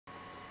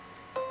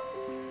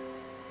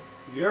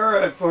You're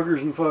alright,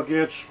 fuckers and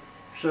fuckettes.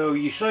 So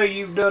you say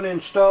you've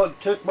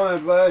took my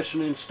advice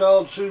and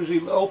installed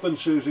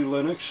OpenSuse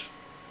Linux.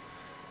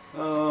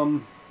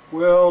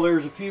 Well,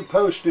 there's a few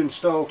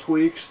post-install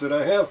tweaks that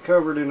I have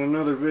covered in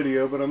another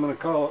video, but I'm going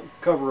to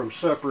cover them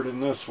separate in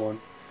this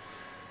one.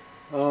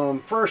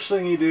 First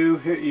thing you do,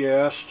 hit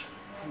Yast,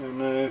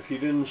 and if you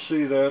didn't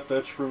see that,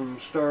 that's from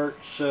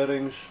Start,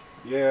 Settings,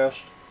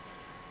 Yast,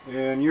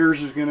 and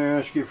yours is going to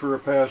ask you for a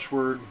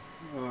password.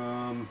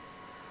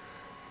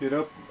 Hit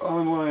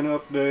Online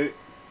Update.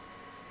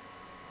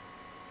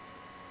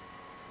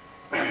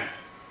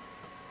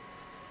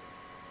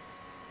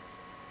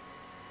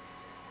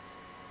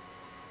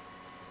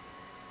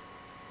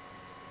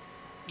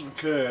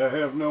 Okay, I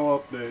have no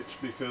updates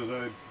because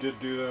I did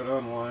do that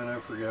online, I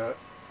forgot.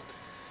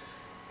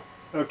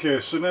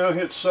 Okay, so now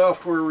hit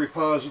Software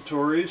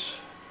Repositories.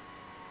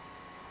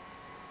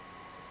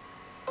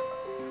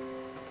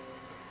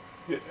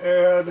 Hit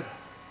Add.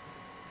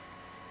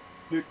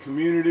 Hit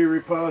Community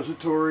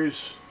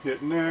Repositories.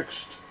 Hit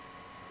Next.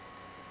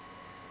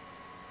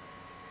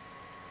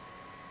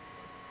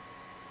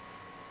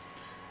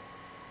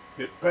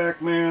 Hit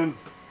Pac-Man.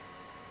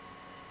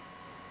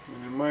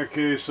 And in my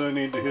case, I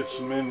need to hit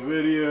some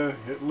Nvidia,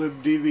 hit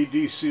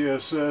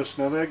libdvdcss.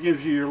 Now that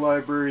gives you your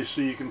library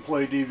so you can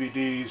play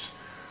DVDs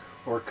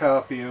or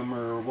copy them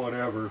or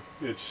whatever.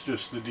 It's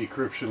just the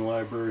decryption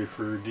library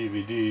for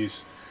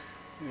DVDs.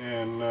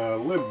 And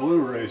lib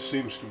Blu-ray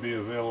seems to be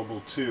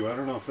available too. I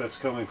don't know if that's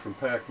coming from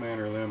Pac-Man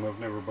or them. I've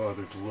never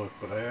bothered to look,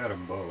 but I had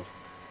them both.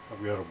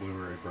 I've got a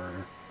Blu-ray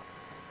burner.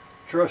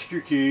 Trust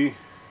your key.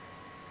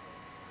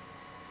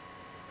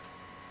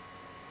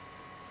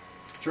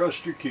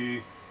 Trust your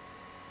key.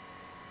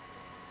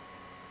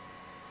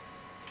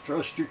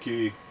 Trust your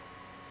key.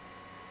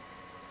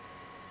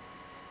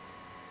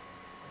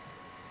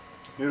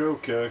 Hit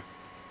OK.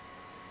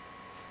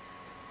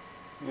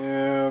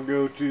 And I'll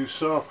go to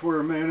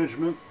Software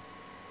Management.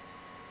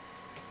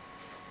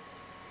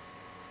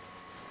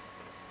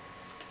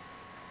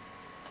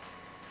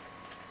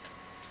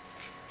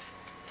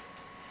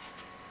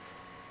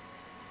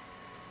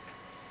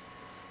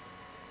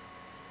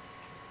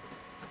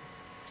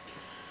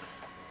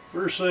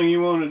 First thing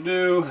you want to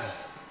do,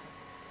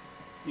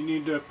 you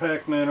need that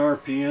Pac-Man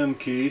RPM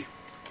key.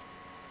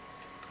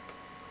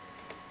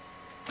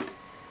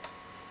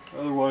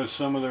 Otherwise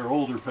some of their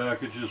older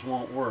packages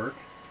won't work.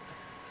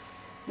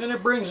 Then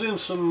it brings in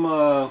some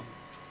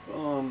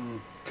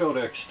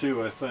codecs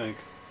too, I think.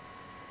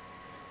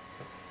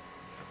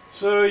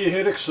 So you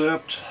hit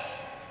Accept.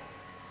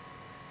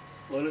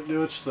 Let it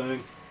do its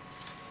thing.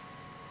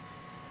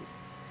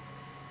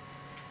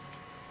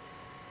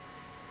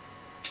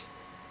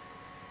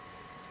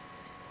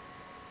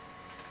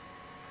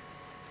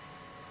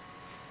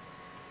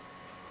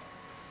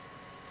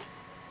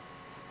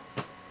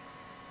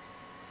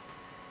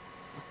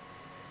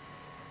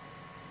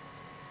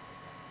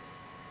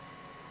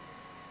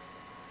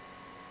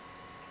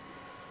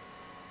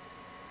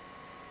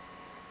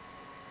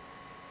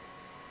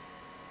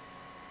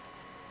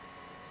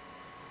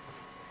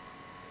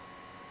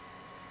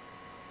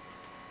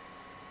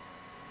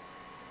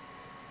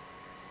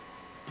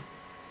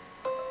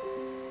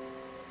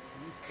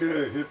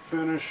 Okay, hit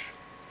finish.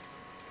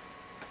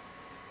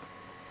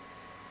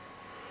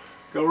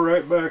 Go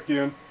right back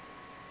in.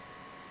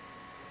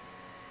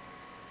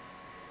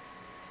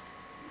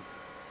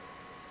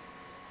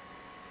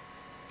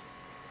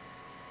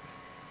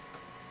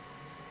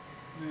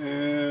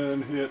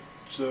 And hit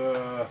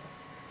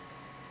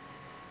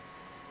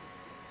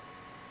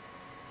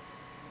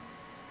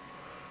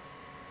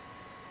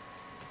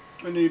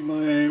I need my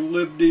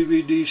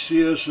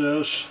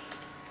libdvdcss.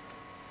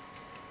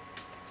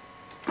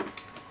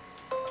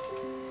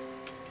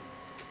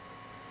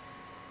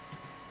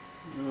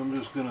 I'm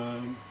just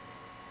gonna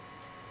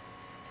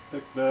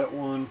pick that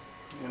one,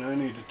 and I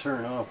need to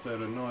turn off that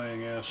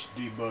annoying ass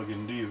debug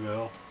and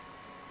devel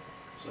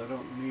because I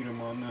don't need them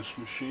on this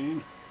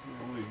machine. The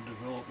only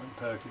development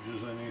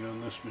packages I need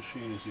on this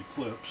machine is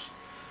Eclipse.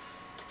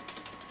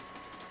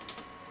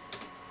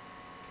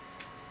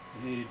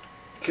 I need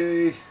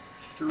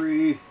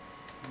K3B,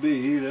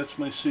 that's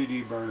my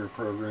CD burner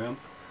program.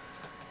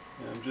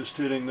 I'm just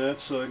hitting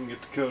that so I can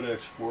get the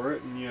codecs for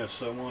it, and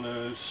yes, I want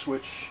to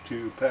switch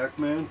to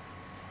Pac-Man.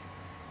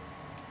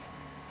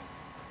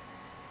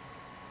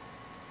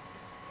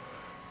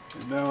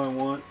 And now I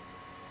want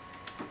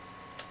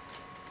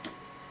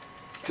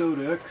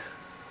codec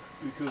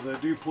because I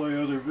do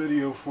play other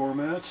video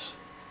formats.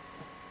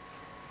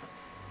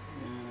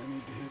 And I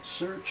need to hit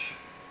search.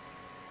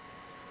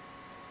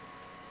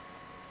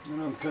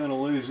 And I'm kind of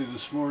lazy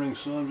this morning,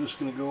 so I'm just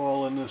going to go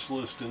all in this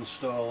list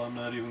install. I'm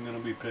not even going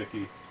to be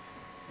picky.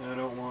 I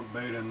don't want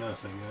beta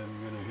nothing.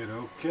 I'm going to hit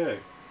OK.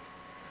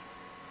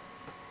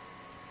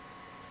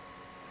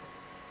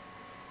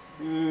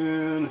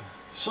 And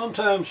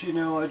sometimes, you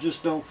know, I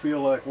just don't feel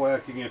like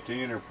whacking it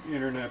to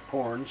internet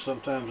porn.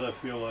 Sometimes I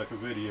feel like a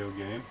video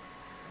game.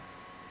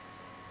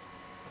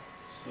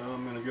 So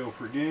I'm going to go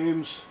for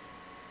games.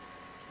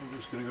 I'm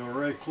just going to go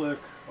right click,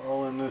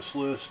 all in this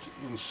list,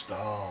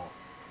 install.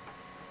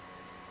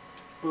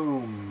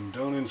 Boom,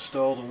 don't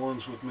install the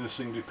ones with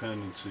missing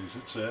dependencies.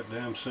 It's that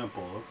damn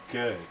simple.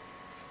 Okay.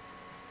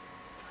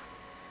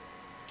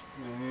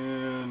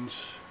 And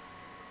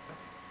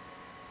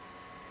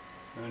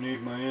I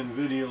need my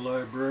Nvidia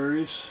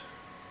libraries.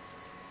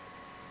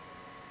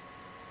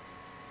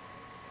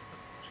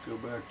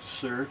 Let's go back to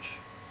search.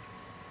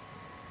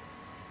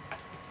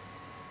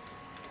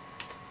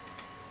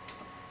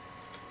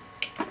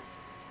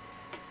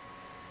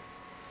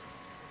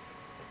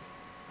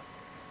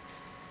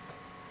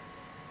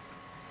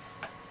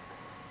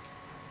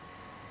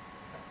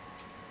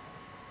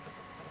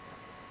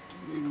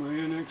 Need my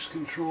NX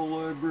control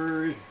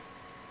library.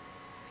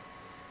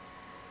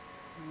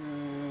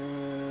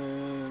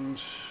 And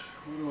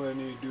what do I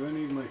need? Do I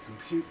need my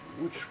compute?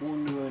 Which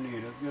one do I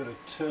need? I've got a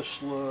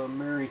Tesla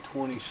Mary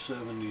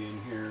 2070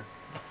 in here.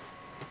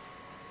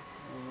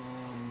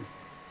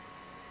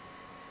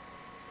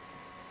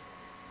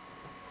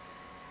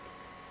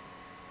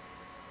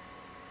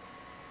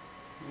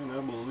 And I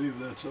believe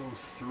that's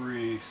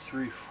 03,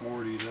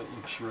 340, that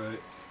looks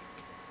right.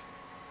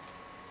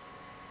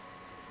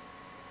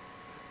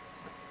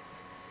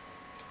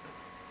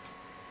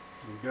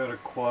 We've got a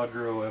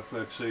Quadro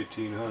FX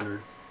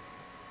 1800.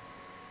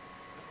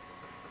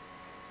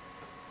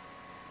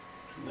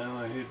 So now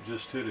I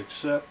just hit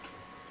accept.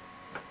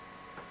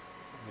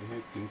 I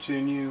hit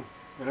continue,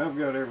 and I've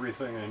got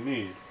everything I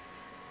need.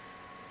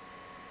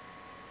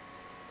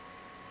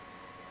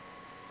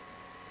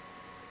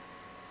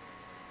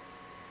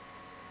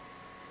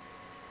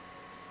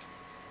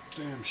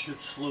 Damn,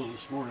 shit's slow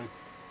this morning.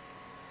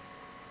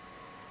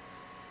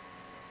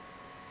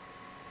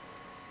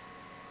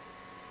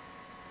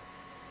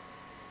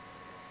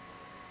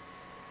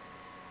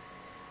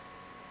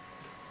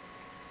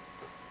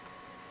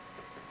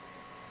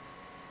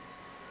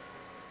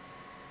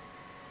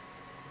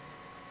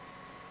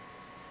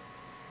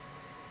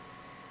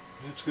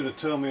 It's going to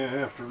tell me I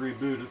have to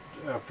reboot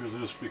it after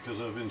this because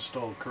I've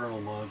installed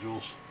kernel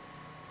modules.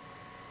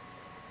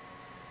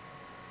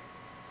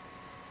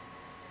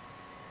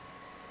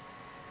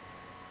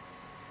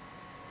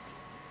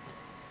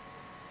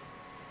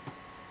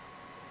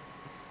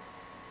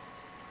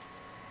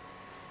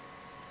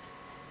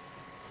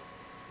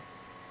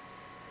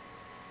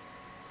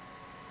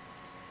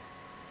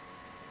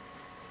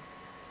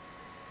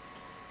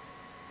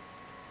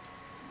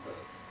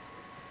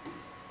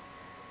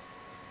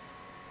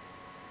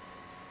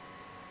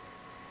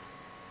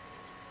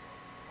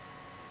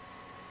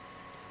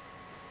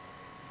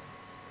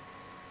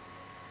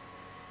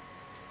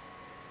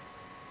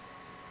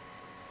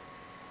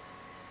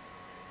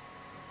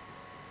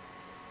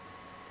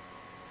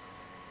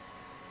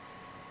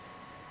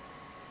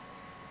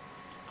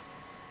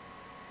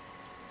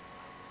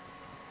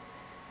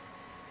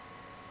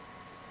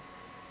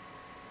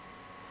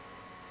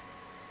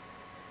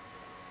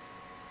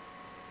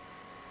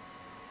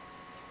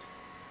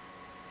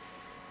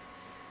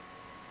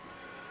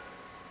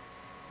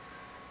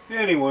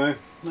 Anyway,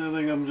 I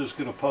think I'm just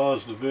going to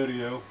pause the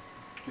video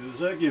because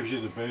that gives you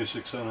the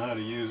basics on how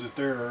to use it.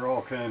 There are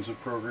all kinds of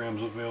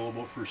programs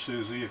available for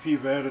SUSE. If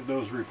you've added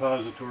those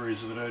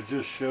repositories that I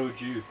just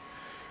showed you,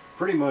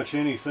 pretty much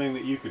anything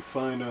that you could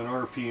find on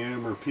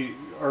RPM or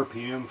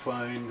RPM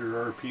Find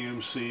or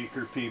RPM Seek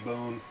or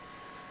Pbone,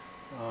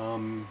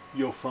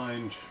 you'll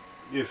find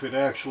if it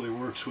actually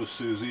works with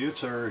SUSE,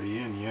 it's already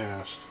in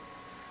YAST.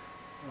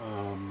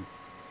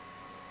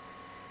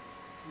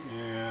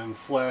 And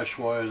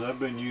flash-wise, I've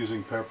been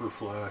using Pepper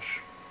Flash.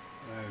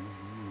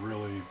 I'm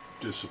really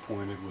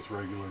disappointed with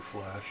regular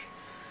Flash.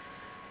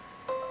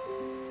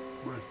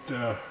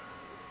 But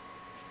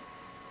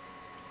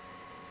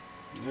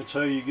that's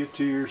how you get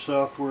to your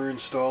software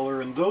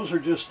installer, and those are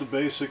just the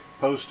basic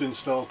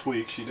post-install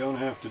tweaks. You don't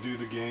have to do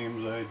the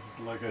games.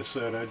 Like I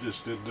said, I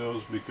just did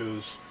those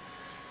because,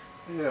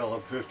 hell,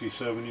 I'm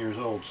 57 years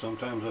old.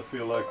 Sometimes I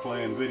feel like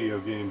playing video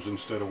games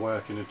instead of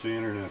whacking it to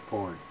internet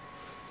porn.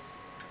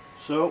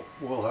 So,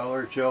 we'll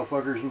holler at y'all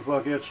fuckers and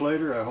fuckettes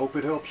later. I hope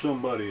it helped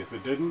somebody. If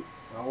it didn't,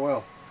 oh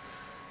well.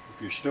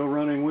 If you're still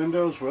running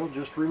Windows, well,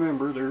 just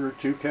remember there are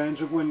two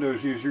kinds of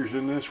Windows users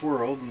in this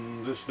world,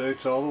 and this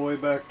dates all the way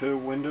back to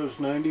Windows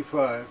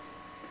 95.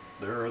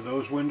 There are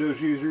those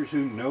Windows users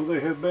who know they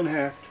have been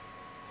hacked,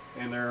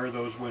 and there are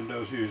those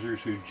Windows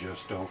users who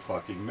just don't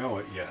fucking know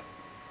it yet.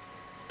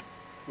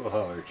 We'll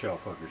holler at y'all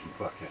fuckers and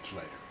fuckheads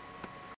later.